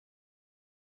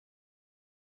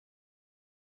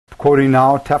Quoting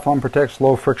now, Teflon Protects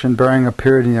Low Friction Bearing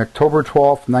appeared in the October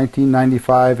 12,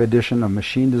 1995 edition of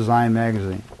Machine Design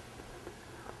magazine.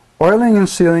 Oiling and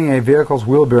sealing a vehicle's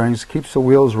wheel bearings keeps the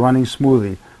wheels running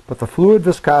smoothly, but the fluid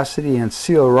viscosity and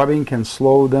seal rubbing can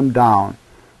slow them down.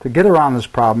 To get around this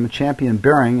problem, Champion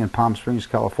Bearing in Palm Springs,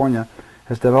 California,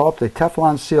 has developed a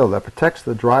Teflon seal that protects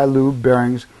the dry lube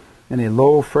bearings in a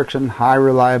low-friction,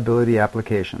 high-reliability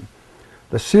application.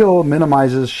 The seal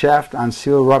minimizes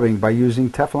shaft-on-seal rubbing by using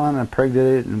Teflon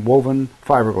impregnated and woven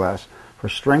fiberglass for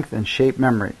strength and shape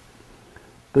memory.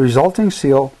 The resulting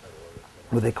seal,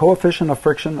 with a coefficient of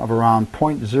friction of around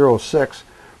 0.06,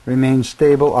 remains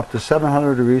stable up to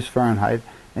 700 degrees Fahrenheit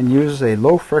and uses a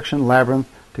low-friction labyrinth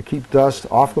to keep dust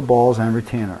off the balls and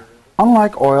retainer.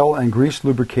 Unlike oil and grease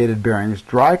lubricated bearings,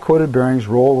 dry coated bearings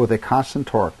roll with a constant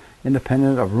torque,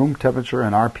 independent of room temperature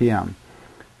and RPM.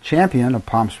 Champion of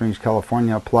Palm Springs,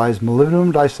 California applies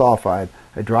molybdenum disulfide,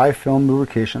 a dry film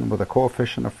lubrication with a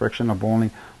coefficient of friction of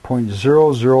only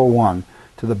 0.001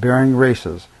 to the bearing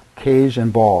races, cage,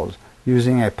 and balls,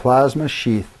 using a plasma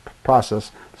sheath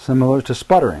process similar to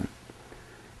sputtering.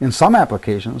 In some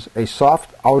applications, a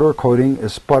soft outer coating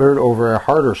is sputtered over a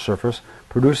harder surface,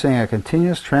 producing a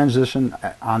continuous transition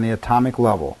on the atomic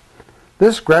level.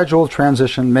 This gradual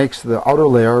transition makes the outer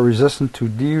layer resistant to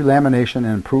delamination and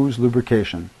improves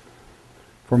lubrication.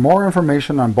 For more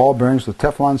information on ball bearings with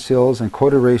Teflon seals and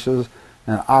coated races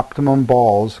and optimum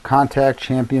balls, contact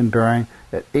Champion Bearing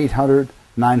at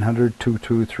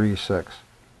 800-900-2236.